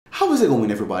How's it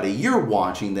going, everybody? You're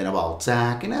watching Then About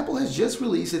Tech, and Apple has just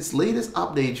released its latest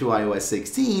update to iOS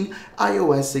 16,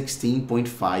 iOS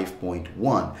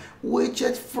 16.5.1, which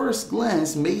at first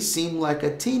glance may seem like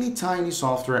a teeny tiny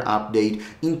software update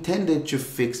intended to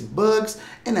fix bugs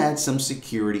and add some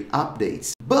security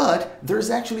updates. But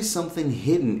there's actually something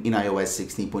hidden in iOS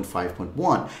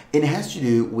 16.5.1, and it has to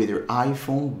do with your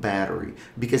iPhone battery,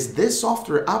 because this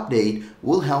software update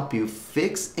will help you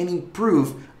fix and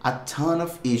improve a ton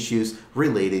of issues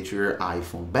related to your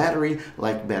iPhone battery,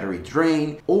 like battery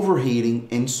drain, overheating,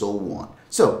 and so on.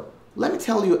 So let me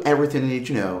tell you everything you need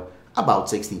to know about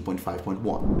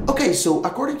 16.5.1. Okay, so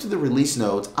according to the release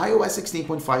notes, iOS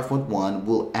 16.5.1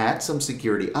 will add some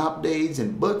security updates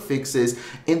and bug fixes,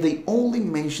 and they only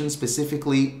mention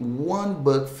specifically one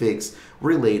bug fix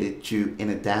related to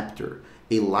an adapter,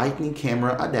 a Lightning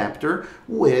camera adapter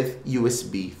with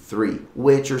USB 3,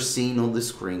 which you're seeing on the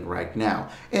screen right now.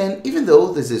 And even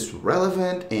though this is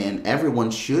relevant and everyone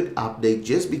should update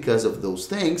just because of those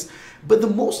things, but the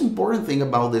most important thing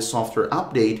about this software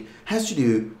update has to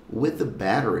do with the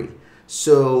battery.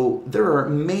 So there are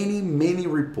many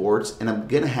reports, and I'm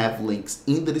gonna have links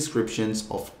in the descriptions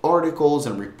of articles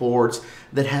and reports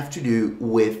that have to do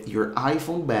with your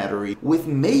iPhone battery, with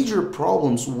major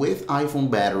problems with iPhone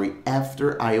battery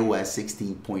after iOS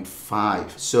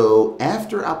 16.5. So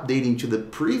after updating to the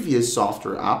previous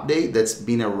software update that's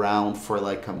been around for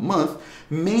like a month,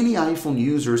 many iPhone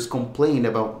users complained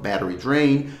about battery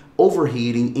drain,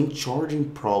 overheating, and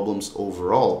charging problems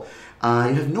overall.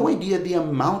 You have no idea the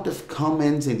amount of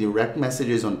comments and direct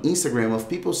messages on Instagram of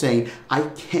people saying, I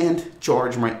can't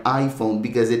charge my iPhone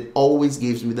because it always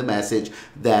gives me the message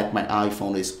that my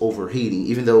iPhone is overheating,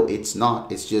 even though it's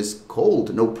not, it's just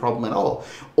cold, no problem at all.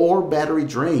 Or battery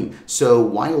drain. So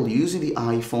while using the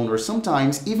iPhone, or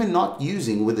sometimes even not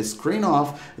using, with the screen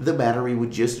off, the battery would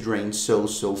just drain so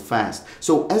fast.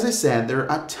 So as I said, there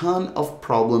are a ton of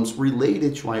problems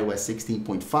related to iOS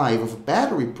 16.5 of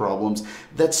battery problems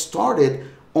that started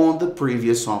on the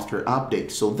previous software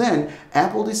update. So then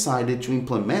Apple decided to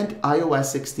implement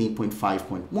iOS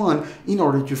 16.5.1 in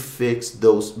order to fix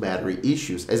those battery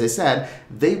issues. As I said,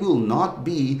 they will not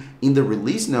be in the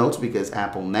release notes because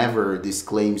Apple never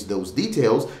disclaims those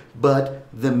details, but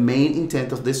the main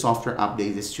intent of this software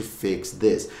update is to fix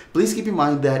this. Please keep in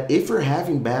mind that if you're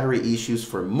having battery issues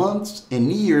for months and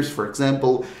years, for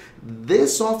example,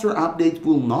 this software update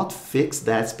will not fix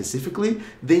that specifically.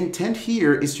 The intent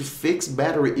here is to fix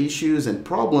battery issues and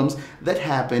problems that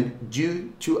happen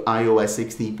due to iOS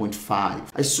 16.5.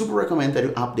 I super recommend that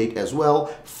you update as well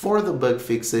for the bug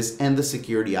fixes and the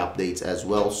security updates as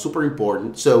well. Super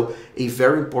important. So a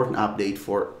very important update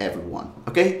for everyone.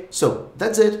 Okay, so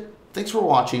that's it. Thanks for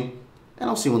watching, and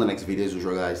I'll see you in the next video as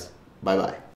usual, guys. Bye bye.